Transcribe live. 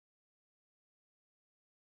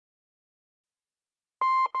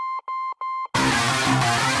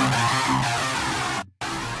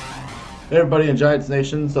Hey everybody in Giants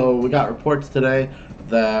Nation. So we got reports today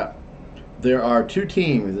that there are two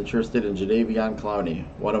teams interested in Jadeveon Clowney.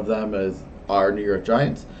 One of them is our New York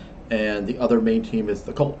Giants, and the other main team is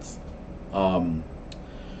the Colts. Um,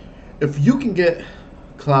 if you can get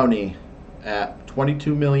Clowney at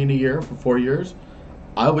 22 million a year for 4 years,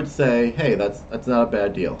 I would say, hey, that's not a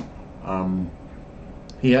bad deal. Um,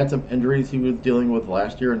 he had some injuries he was dealing with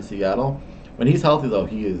last year in Seattle. When he's healthy, though,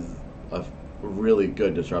 he is a really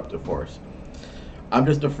good disruptive force. I'm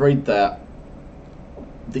just afraid that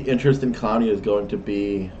the interest in Clowney is going to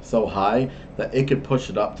be so high that it could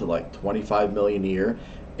push it up to like 25 million a year,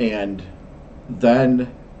 and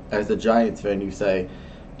then as a Giants fan, you say,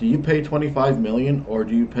 do you pay 25 million or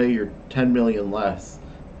do you pay your 10 million less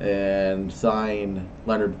and sign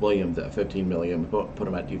Leonard Williams at 15 million, put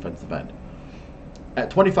him at defensive end?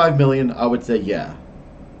 At 25 million, I would say yeah,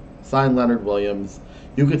 sign Leonard Williams.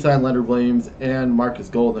 You could sign Leonard Williams and Marcus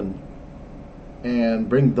Golden and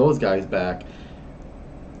bring those guys back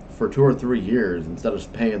for 2 or 3 years instead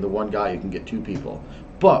of paying the one guy. You can get two people.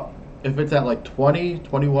 But if it's at like 20,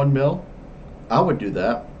 21 mil, I would do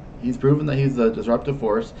that. He's proven that he's a disruptive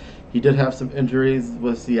force. He did have some injuries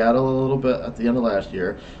with Seattle a little bit at the end of last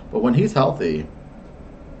year, but when he's healthy,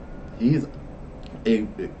 he's a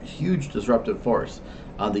huge disruptive force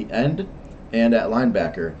on the end and at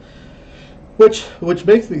linebacker. Which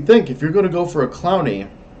makes me think, if you're going to go for a Clowney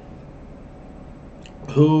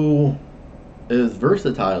who is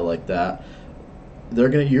versatile like that, you're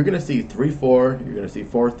gonna see 3-4, you're gonna see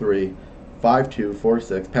 4-3, 5-2,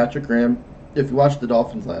 4-6. Patrick Graham, if you watched the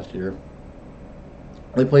Dolphins last year,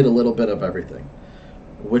 they played a little bit of everything,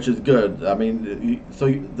 which is good. I mean,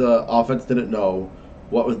 the offense didn't know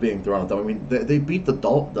what was being thrown at them. I mean, they beat the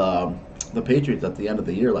Patriots at the end of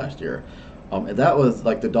the year last year, and that was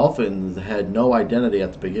like the Dolphins had no identity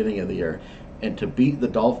at the beginning of the year, and to beat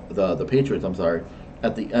the Patriots,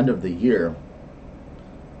 at the end of the year,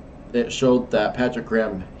 it showed that Patrick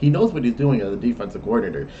Graham, he knows what he's doing as a defensive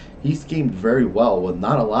coordinator. He schemed very well with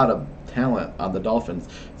not a lot of talent on the Dolphins.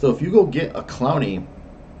 So if you go get a Clowney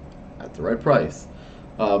at the right price,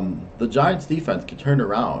 the Giants defense can turn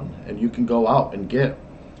around and you can go out and get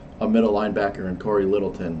a middle linebacker in Corey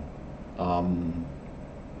Littleton,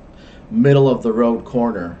 middle of the road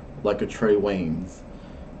corner like a Trey Waynes.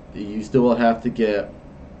 You still will have to get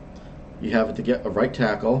a right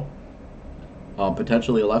tackle,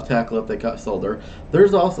 potentially a left tackle if they cut Solder.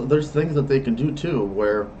 There's things that they can do too,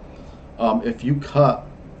 where if you cut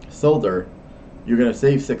Solder, you're going to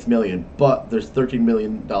save $6 million, but there's $13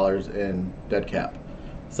 million in dead cap.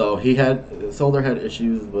 So Solder had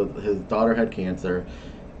issues with his daughter had cancer.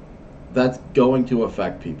 That's going to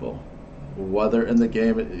affect people, whether in the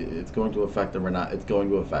game it's going to affect them or not. It's going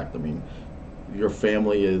to affect. I mean, your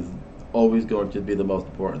family is always going to be the most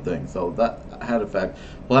important thing. So that had effect.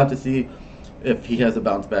 We'll have to see if he has a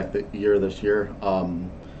bounce back this year.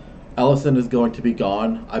 Ellison is going to be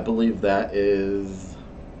gone. I believe that is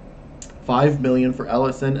 $5 million for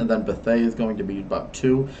Ellison, and then Bethea is going to be about $2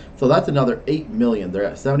 million. So that's another $8 million. They're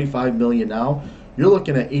at $75 million now. You're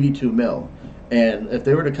looking at $82 million. And if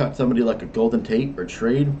they were to cut somebody like a Golden Tate or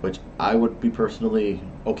trade, which I would be personally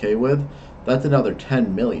okay with, that's another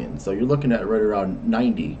 $10 million. So you're looking at right around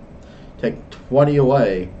 90. Take 20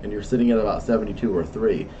 away, and you're sitting at about 72 or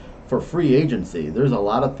 3. For free agency, there's a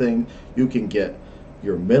lot of things you can get.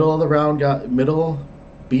 Your middle of the round middle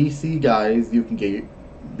BC guys, you can get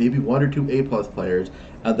maybe 1 or 2 A+ players,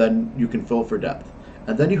 and then you can fill for depth.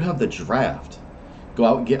 And then you have the draft. Go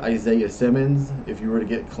out and get Isaiah Simmons if you were to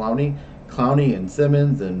get Clowney and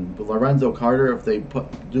Simmons and Lorenzo Carter if they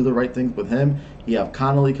do the right things with him. You have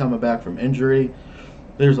Connolly coming back from injury.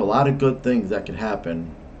 There's a lot of good things that could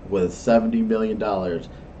happen with $70 million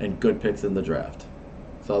and good picks in the draft.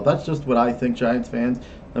 So that's just what I think, Giants fans.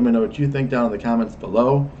 Let me know what you think down in the comments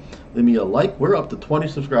below. Leave me a like. We're up to 20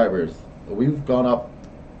 subscribers. We've gone up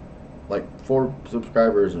like 4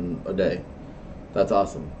 subscribers in a day. That's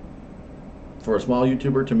awesome. For a small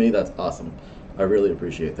YouTuber, to me, that's awesome. I really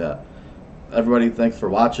appreciate that. Everybody, thanks for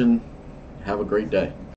watching. Have a great day.